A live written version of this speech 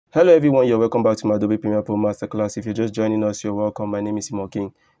Hello everyone, you're welcome back to my Adobe Premiere Pro Masterclass. If you're just joining us, you're welcome. My name is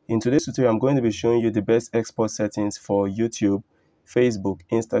King. In today's tutorial, I'm going to be showing you the best export settings for YouTube, Facebook,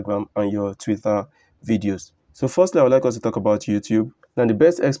 Instagram, and your Twitter videos. So firstly, I would like us to talk about YouTube. Now, the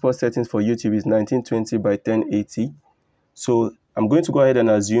best export settings for YouTube is 1920 by 1080. So I'm going to go ahead and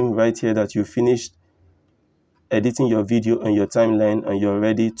assume right here that you finished editing your video on your timeline and you're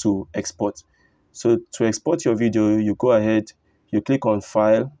ready to export. So to export your video, you go ahead, you click on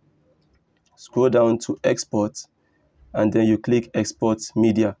File, scroll down to Export, and then you click Export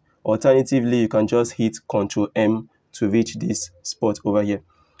Media. Alternatively, you can just hit Ctrl M to reach this spot over here.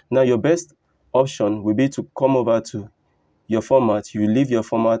 Now, your best option will be to come over to your format. You leave your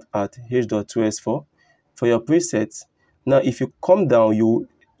format at H.264 for your presets. Now, if you come down, you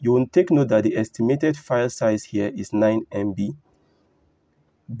will take note that the estimated file size here is 9 MB.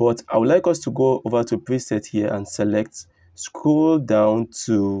 But I would like us to go over to preset here and select, scroll down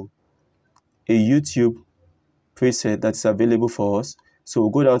to a YouTube preset that's available for us. So we'll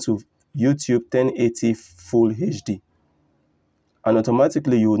go down to YouTube 1080 Full HD, and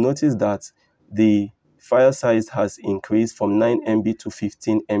automatically you will notice that the file size has increased from 9 MB to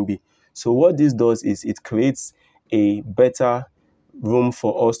 15 MB. So what this does is it creates a better room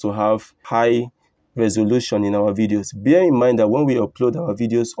for us to have high resolution in our videos. Bear in mind that when we upload our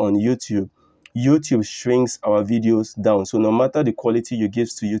videos on YouTube, YouTube shrinks our videos down. So no matter the quality you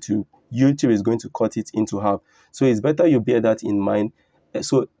give to YouTube, YouTube is going to cut it into half. So it's better you bear that in mind.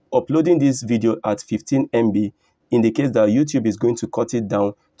 So uploading this video at 15 MB indicates that YouTube is going to cut it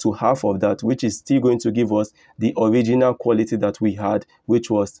down to half of that, which is still going to give us the original quality that we had, which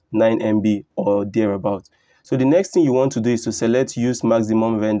was 9 MB or thereabout. So the next thing you want to do is to select Use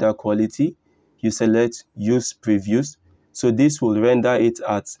Maximum Render Quality. You select Use Previews. So this will render it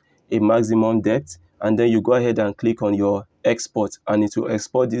at a maximum depth, and then you go ahead and click on your export, and it will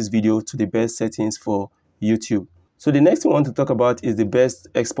export this video to the best settings for YouTube. So the next thing I want to talk about is the best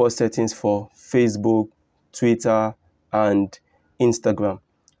export settings for Facebook, Twitter, and Instagram.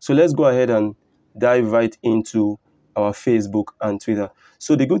 So let's go ahead and dive right into our Facebook and Twitter.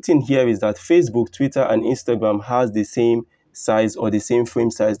 So the good thing here is that Facebook, Twitter, and Instagram has the same size or the same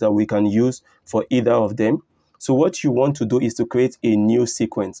frame size that we can use for either of them. So what you want to do is to create a new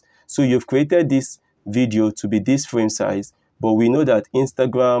sequence. So you've created this video to be this frame size, but we know that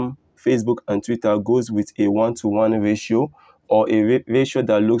Instagram, Facebook, and Twitter goes with a 1:1 ratio, or a ratio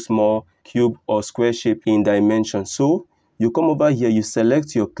that looks more cube or square shape in dimension. So you come over here, you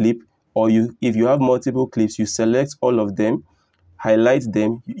select your clip, or if you have multiple clips, you select all of them, highlight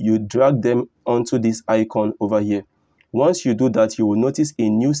them, you drag them onto this icon over here. Once you do that, you will notice a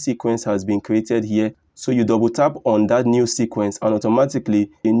new sequence has been created here. So you double tap on that new sequence, and automatically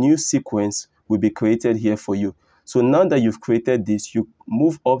a new sequence will be created here for you. So now that you've created this, you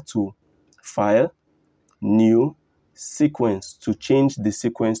move up to File, New, Sequence to change the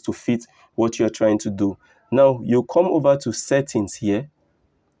sequence to fit what you're trying to do. Now you come over to Settings here,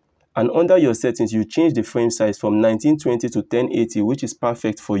 and under your settings, you change the frame size from 1920 to 1080, which is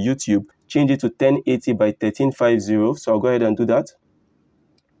perfect for YouTube. Change it to 1080 by 1350. So I'll go ahead and do that.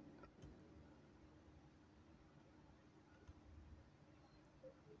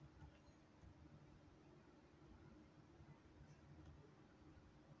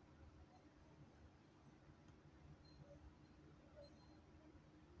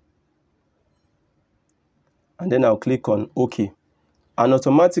 And then I'll click on OK. And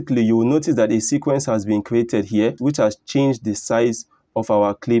automatically you will notice that a sequence has been created here, which has changed the size of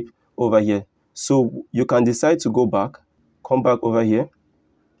our clip over here. So you can decide to go back, come back over here,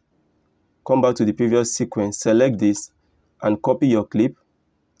 come back to the previous sequence, select this, and copy your clip.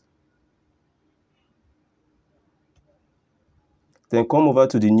 Then come over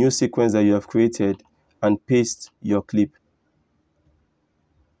to the new sequence that you have created and paste your clip.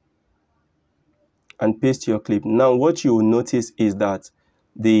 Now what you will notice is that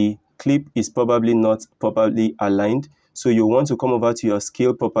the clip is probably not properly aligned. So you want to come over to your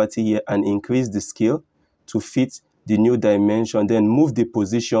scale property here and increase the scale to fit the new dimension. Then move the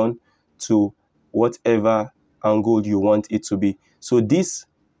position to whatever angle you want it to be. So this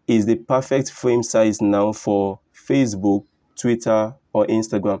is the perfect frame size now for Facebook, Twitter, or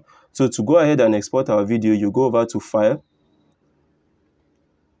Instagram. So to go ahead and export our video, you go over to File,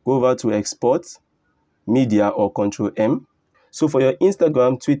 go over to Export, Media, or Ctrl M. So for your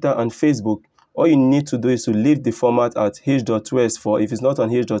Instagram, Twitter, and Facebook, all you need to do is to leave the format at H.264. If it's not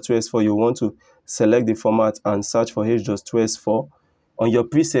on H.264, you want to select the format and search for H.264. On your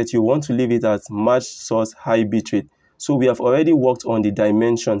preset, you want to leave it at Match Source High Bitrate. So we have already worked on the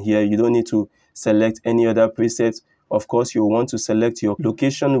dimension here. You don't need to select any other preset. Of course, you want to select your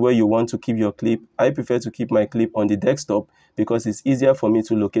location where you want to keep your clip. I prefer to keep my clip on the desktop because it's easier for me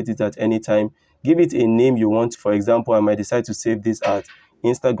to locate it at any time. Give it a name you want. For example, I might decide to save this as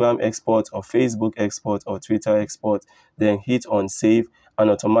Instagram export or Facebook export or Twitter export. Then hit on save, and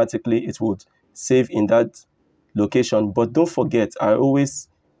automatically it would save in that location. But don't forget, I always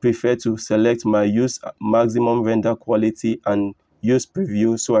prefer to select my use maximum render quality and use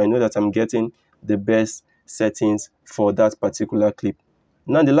preview, so I know that I'm getting the best settings for that particular clip.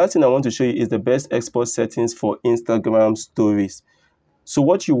 Now, the last thing I want to show you is the best export settings for Instagram stories. So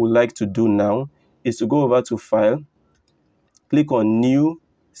what you would like to do now is to go over to File, click on New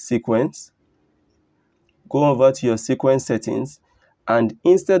Sequence, go over to your sequence settings, and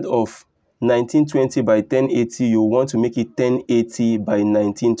instead of 1920 by 1080, you want to make it 1080 by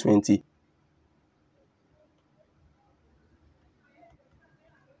 1920.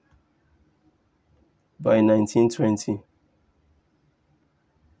 By 1920.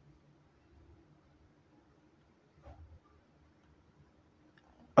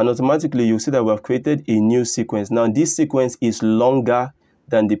 And automatically you'll see that we have created a new sequence. Now this sequence is longer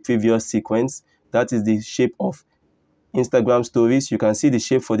than the previous sequence. That is the shape of Instagram stories. You can see the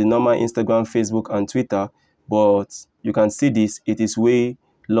shape for the normal Instagram, Facebook, and Twitter, but you can see this, it is way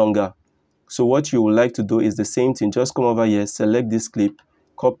longer. So what you would like to do is the same thing. Just come over here, select this clip,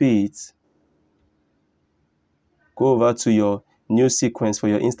 copy it, go over to your new sequence for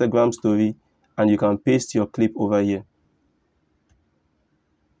your Instagram story, and you can paste your clip over here.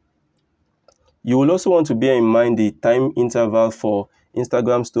 You will also want to bear in mind the time interval for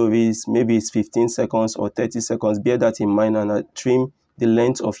Instagram stories. Maybe it's 15 seconds or 30 seconds. Bear that in mind and trim the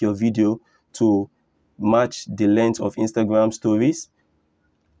length of your video to match the length of Instagram stories.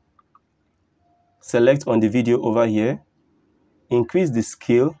 Select on the video over here. Increase the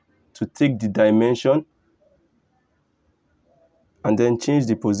scale to take the dimension, and then change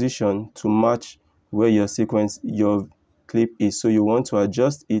the position to match where your clip is. So you want to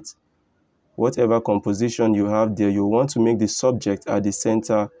adjust it. Whatever composition you have there, you want to make the subject at the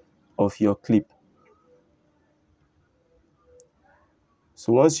center of your clip.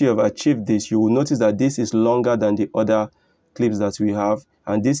 So once you have achieved this, you will notice that this is longer than the other clips that we have,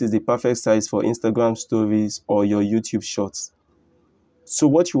 and this is the perfect size for Instagram stories or your YouTube shorts. So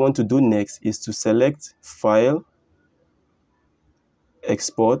what you want to do next is to select File,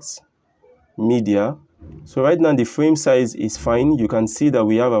 Export, Media. So right now the frame size is fine. You can see that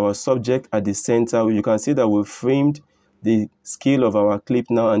we have our subject at the center. You can see that we've framed the scale of our clip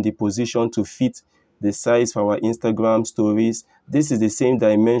now and the position to fit the size for our Instagram stories. This is the same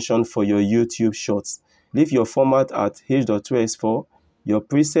dimension for your YouTube shorts. Leave your format at H.264. Your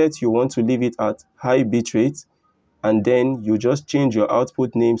preset, you want to leave it at high bitrate, and then you just change your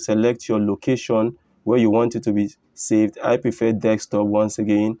output name, select your location where you want it to be saved. I prefer desktop once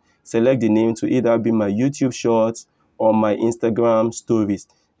again. Select the name to either be my YouTube shorts or my Instagram stories.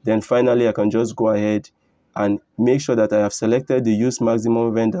 Then finally, I can just go ahead and make sure that I have selected the use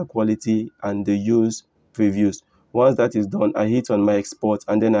maximum render quality and the use previews. Once that is done, I hit on my export,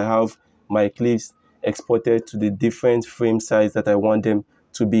 and then I have my clips exported to the different frame size that I want them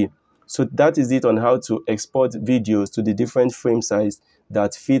to be. So that is it on how to export videos to the different frame size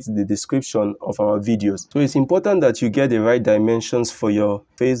that fits the description of our videos. So it's important that you get the right dimensions for your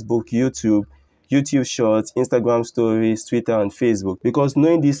Facebook, YouTube Shorts, Instagram Stories, Twitter, and Facebook, because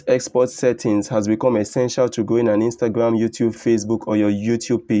knowing these export settings has become essential to growing an Instagram, YouTube, Facebook, or your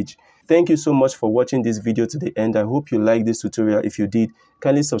YouTube page. Thank you so much for watching this video to the end. I hope you liked this tutorial. If you did,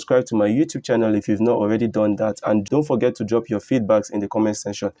 kindly subscribe to my YouTube channel if you've not already done that, and don't forget to drop your feedbacks in the comment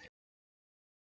section.